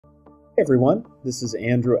Hey everyone, this is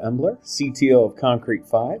Andrew Embler, CTO of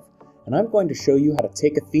concrete5, and I'm going to show you how to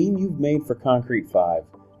take a theme you've made for concrete5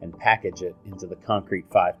 and package it into the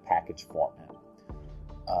concrete5 package format.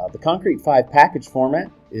 The concrete5 package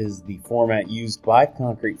format is the format used by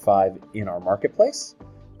concrete5 in our marketplace,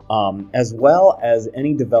 as well as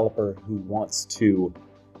any developer who wants to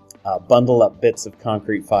bundle up bits of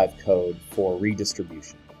concrete5 code for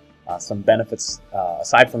redistribution. Some benefits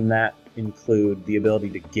aside from that include the ability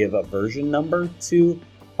to give a version number to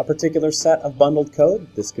a particular set of bundled code.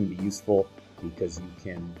 This can be useful because you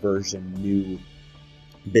can version new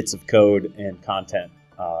bits of code and content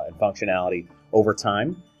and functionality over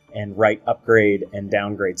time and write upgrade and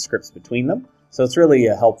downgrade scripts between them. So it's really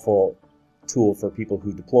a helpful tool for people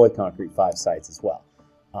who deploy concrete5 sites as well.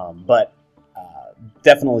 But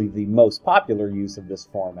definitely the most popular use of this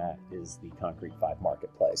format is the concrete5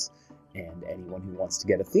 marketplace. And anyone who wants to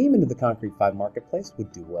get a theme into the concrete5 marketplace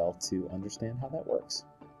would do well to understand how that works.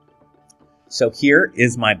 So here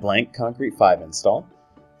is my blank concrete5 install.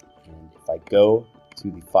 And if I go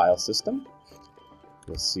to the file system,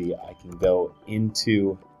 you'll see I can go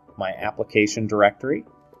into my application directory,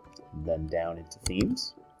 and then down into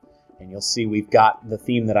themes. And you'll see we've got the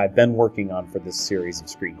theme that I've been working on for this series of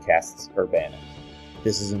screencasts, Urbanic.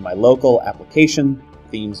 This is in my local application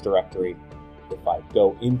themes directory. If I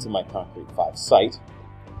go into my concrete5 site,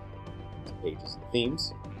 into pages and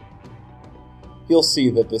themes, you'll see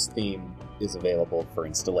that this theme is available for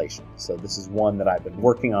installation. So this is one that I've been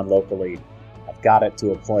working on locally. I've got it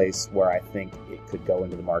to a place where I think it could go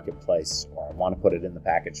into the marketplace, or I want to put it in the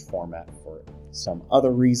package format for some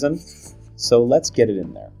other reason. So let's get it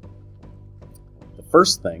in there. The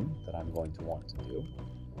first thing that I'm going to want to do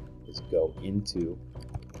is go into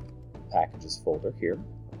the packages folder here,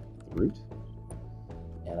 the root,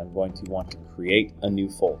 and I'm going to want to create a new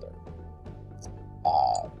folder.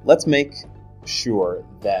 Let's make sure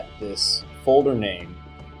that this folder name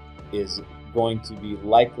is going to be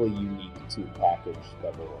likely unique to the package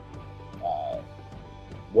that we're working.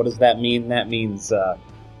 What does that mean? That means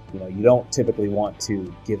you don't typically want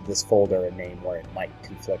to give this folder a name where it might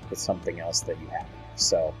conflict with something else that you have.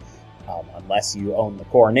 So unless you own the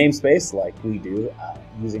core namespace like we do,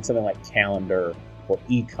 using something like calendar or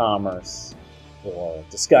e-commerce or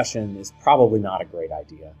discussion is probably not a great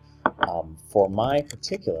idea. For my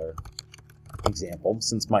particular example,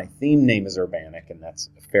 since my theme name is Urbanic, and that's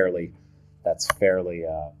fairly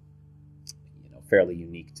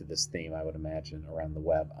unique to this theme, I would imagine, around the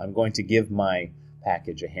web, I'm going to give my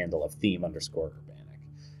package a handle of theme_Urbanic.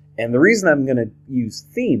 And the reason I'm going to use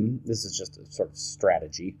theme, this is just a sort of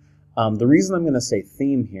strategy, the reason I'm going to say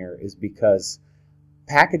theme here is because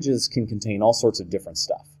packages can contain all sorts of different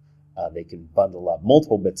stuff. They can bundle up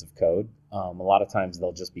multiple bits of code. A lot of times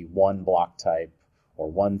they'll just be one block type or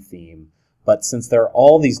one theme. But since there are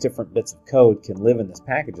all these different bits of code can live in this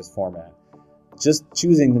packages format, just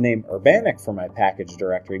choosing the name Urbanic for my package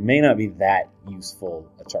directory may not be that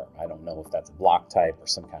useful a term. I don't know if that's a block type or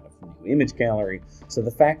some kind of new image gallery. So the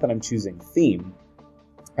fact that I'm choosing theme,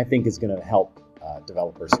 I think is going to help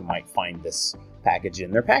developers who might find this package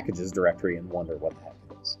in their packages directory and wonder what the heck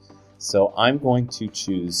it is. So I'm going to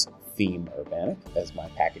choose theme Urbanic as my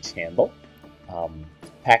package handle.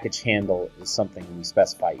 Package handle is something we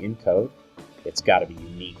specify in code. It's got to be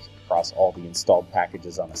unique across all the installed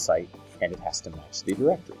packages on a site, and it has to match the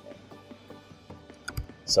directory name.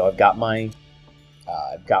 So I've got my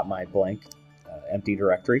blank empty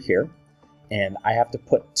directory here, and I have to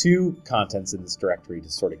put two contents in this directory to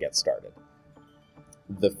sort of get started.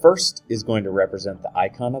 The first is going to represent the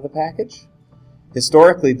icon of the package.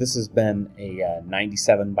 Historically, this has been a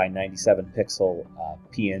 97 by 97 pixel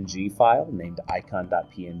PNG file named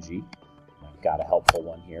icon.png. I've got a helpful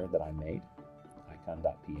one here that I made,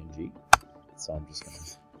 icon.png. So I'm just going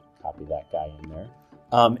to copy that guy in there.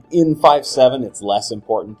 In 5.7, it's less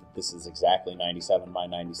important that this is exactly 97 by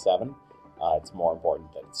 97. It's more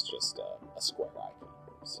important that it's just a square icon.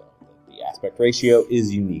 So the aspect ratio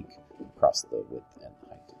is unique across the width and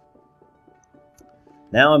height.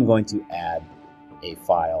 Now I'm going to add a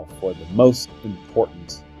file for the most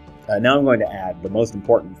important. Now I'm going to add the most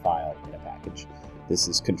important file in a package. This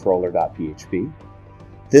is controller.php.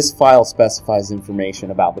 This file specifies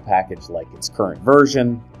information about the package, like its current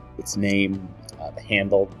version, its name, the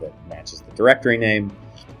handle that matches the directory name,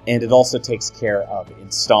 and it also takes care of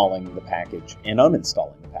installing the package and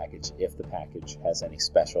uninstalling the package if the package has any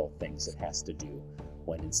special things it has to do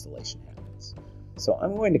when installation happens. So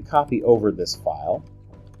I'm going to copy over this file,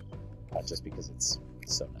 just because it's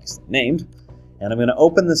so nicely named, and I'm going to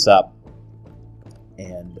open this up,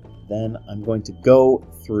 and then I'm going to go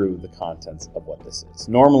through the contents of what this is.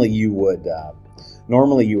 Normally you would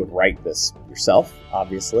write this yourself,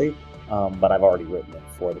 obviously, but I've already written it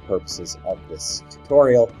for the purposes of this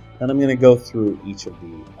tutorial, and I'm going to go through each of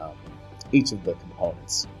the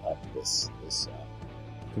components of this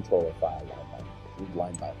controller file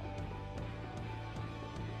line by line.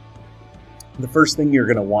 The first thing you're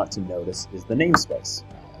going to want to notice is the namespace.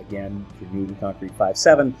 Again, if you're new to concrete5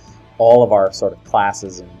 7, all of our sort of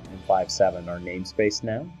classes in 5.7 are namespace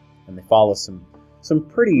now, and they follow some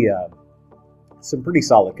pretty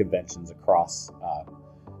solid conventions across.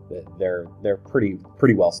 They're pretty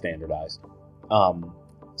well standardized.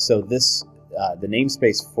 So this the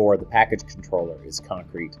namespace for the package controller is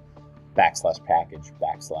concrete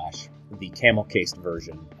 /package / the camel cased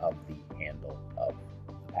version of the handle of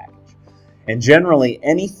the package. And generally,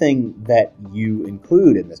 anything that you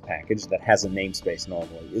include in this package that has a namespace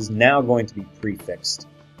normally is now going to be prefixed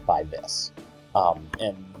by this.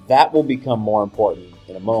 And that will become more important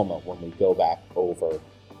in a moment when we go back over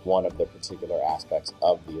one of the particular aspects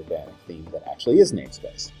of the Urbanic theme that actually is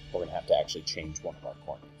namespace. We're going to have to actually change one of our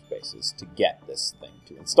core namespaces to get this thing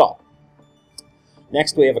to install.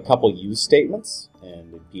 Next, we have a couple use statements,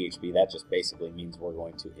 and in PHP that just basically means we're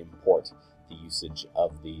going to import the usage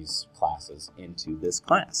of these classes into this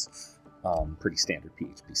class. Pretty standard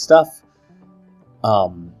PHP stuff.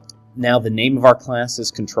 Now the name of our class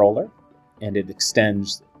is controller, and it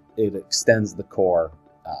extends the core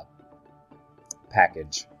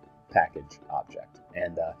package object.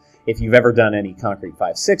 And if you've ever done any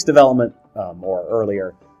concrete5 6 development or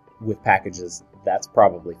earlier with packages, that's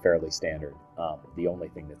probably fairly standard. The only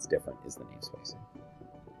thing that's different is the namespacing.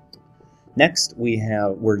 Next,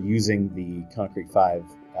 we're using the concrete5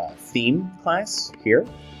 theme class here,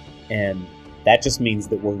 and that just means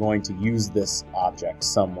that we're going to use this object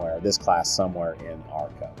somewhere, this class somewhere in our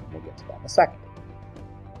code. We'll get to that in a second.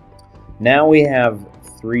 Now we have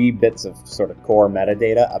 3 bits of sort of core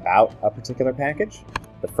metadata about a particular package.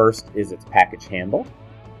 The first is its package handle.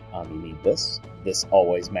 You need this. This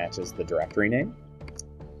always matches the directory name.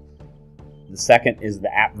 The second is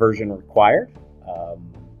the app version required.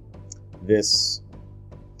 This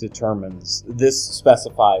specifies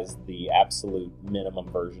the absolute minimum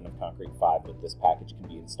version of concrete5 that this package can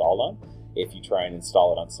be installed on. If you try and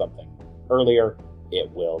install it on something earlier,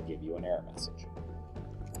 it will give you an error message.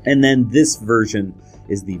 And then this version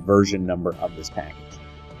is the version number of this package.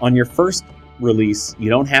 On your first release, you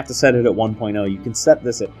don't have to set it at 1.0. You can set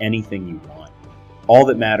this at anything you want. All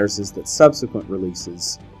that matters is that subsequent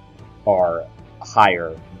releases are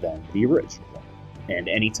higher than the original. And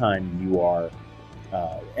anytime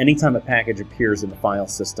a package appears in the file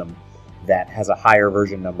system that has a higher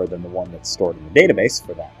version number than the one that's stored in the database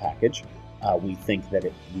for that package, we think that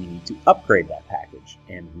we need to upgrade that package.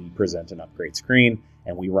 And we present an upgrade screen,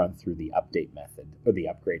 and we run through the update method, or the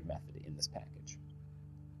upgrade method in this package.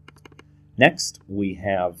 Next, we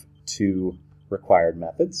have 2 required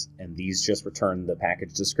methods, and these just return the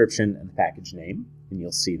package description and the package name, and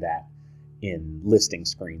you'll see that in listing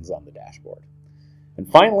screens on the dashboard. And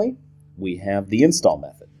finally, we have the install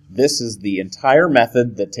method. This is the entire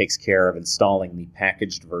method that takes care of installing the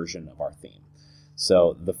packaged version of our theme.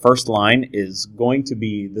 So the first line is going to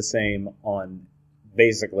be the same on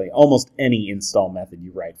basically almost any install method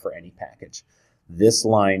you write for any package. This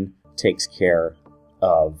line takes care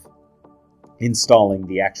of installing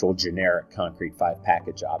the actual generic concrete5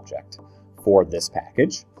 package object for this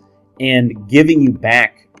package and giving you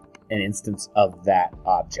back an instance of that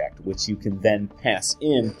object, which you can then pass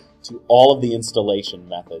in to all of the installation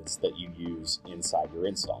methods that you use inside your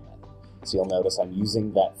install method. So you'll notice I'm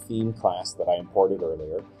using that theme class that I imported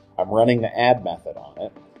earlier. I'm running the add method on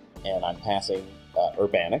it, and I'm passing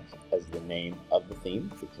Urbanic as the name of the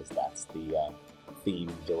theme, because that's the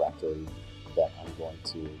theme directory that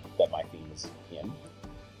my theme is in.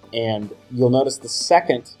 And you'll notice the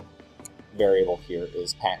second variable here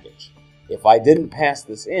is package. If I didn't pass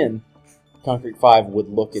this in, concrete5 would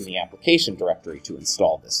look in the application directory to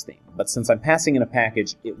install this theme. But since I'm passing in a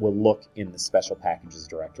package, it will look in the special packages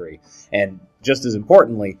directory. And just as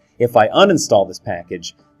importantly, if I uninstall this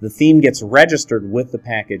package, the theme gets registered with the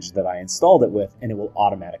package that I installed it with, and it will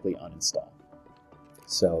automatically uninstall.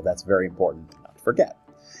 So that's very important not to forget.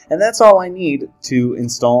 And that's all I need to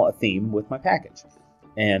install a theme with my package.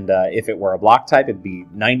 And if it were a block type, it'd be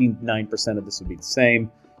 99% of this would be the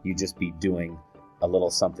same. You'd just be doing a little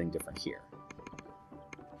something different here.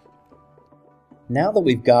 Now that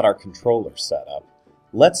we've got our controller set up,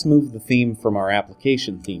 let's move the theme from our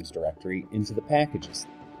application themes directory into the packages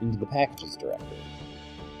directory.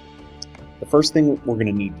 the first thing we're going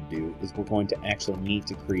to need to do is we're going to actually need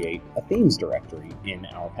to create a themes directory in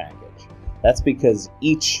our package. That's because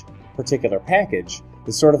each particular package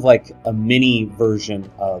is sort of like a mini version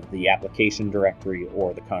of the application directory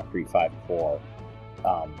or the concrete5 core,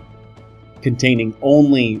 containing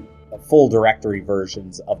only full directory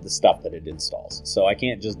versions of the stuff that it installs. So I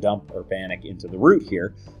can't just dump Urbanic into the root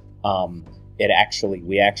here.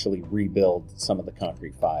 We actually rebuild some of the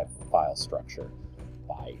concrete5 file structure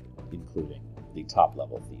by including the top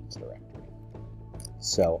level themes directory.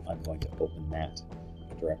 So I'm going to open that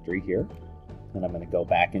directory here. Then I'm going to go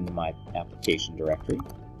back into my application directory,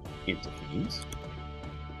 into themes,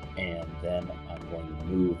 and then I'm going to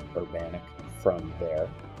move Urbanic from there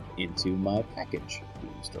into my package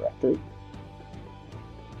themes directory.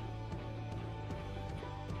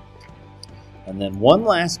 And then one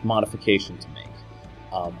last modification to make.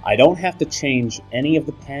 I don't have to change any of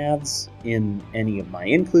the paths in any of my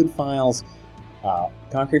include files.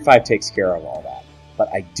 Concrete5 takes care of all that. But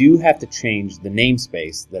I do have to change the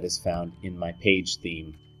namespace that is found in my page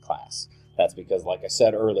theme class. That's because, like I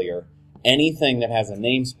said earlier, anything that has a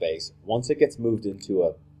namespace, once it gets moved into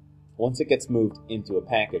a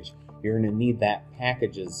package, you're going to need that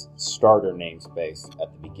package's starter namespace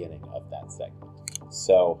at the beginning of that segment.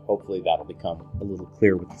 So hopefully that'll become a little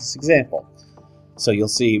clearer with this example. So you'll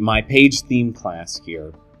see my page theme class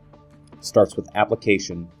here starts with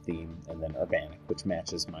application theme and then Urbanic, which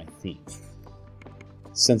matches my theme.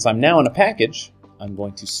 Since I'm now in a package, I'm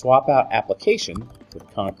going to swap out application with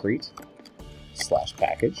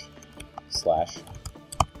concrete/package/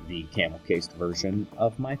 the camel-cased version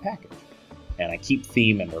of my package. And I keep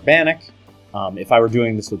theme and Urbanic. If I were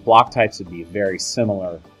doing this with block types, it'd be a very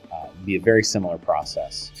similar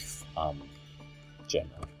process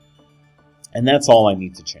generally. And that's all I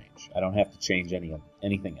need to change. I don't have to change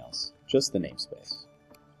anything else, just the namespace.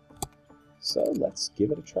 So let's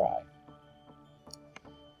give it a try.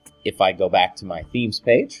 If I go back to my themes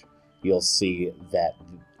page, you'll see that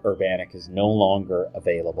Urbanic is no longer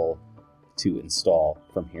available to install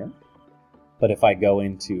from here. But if I go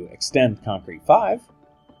into Extend Concrete5,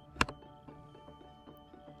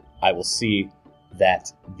 I will see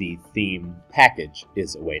that the theme package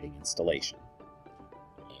is awaiting installation.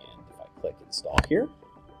 And if I click Install here,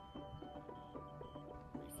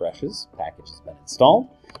 refreshes, package has been installed.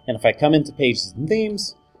 And if I come into Pages and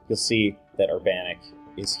Themes, you'll see that Urbanic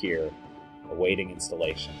is here awaiting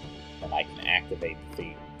installation, and I can activate the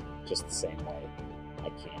theme just the same way I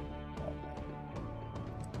can.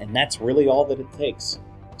 And that's really all that it takes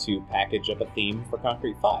to package up a theme for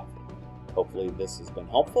Concrete5. Hopefully this has been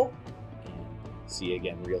helpful, and see you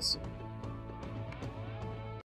again real soon.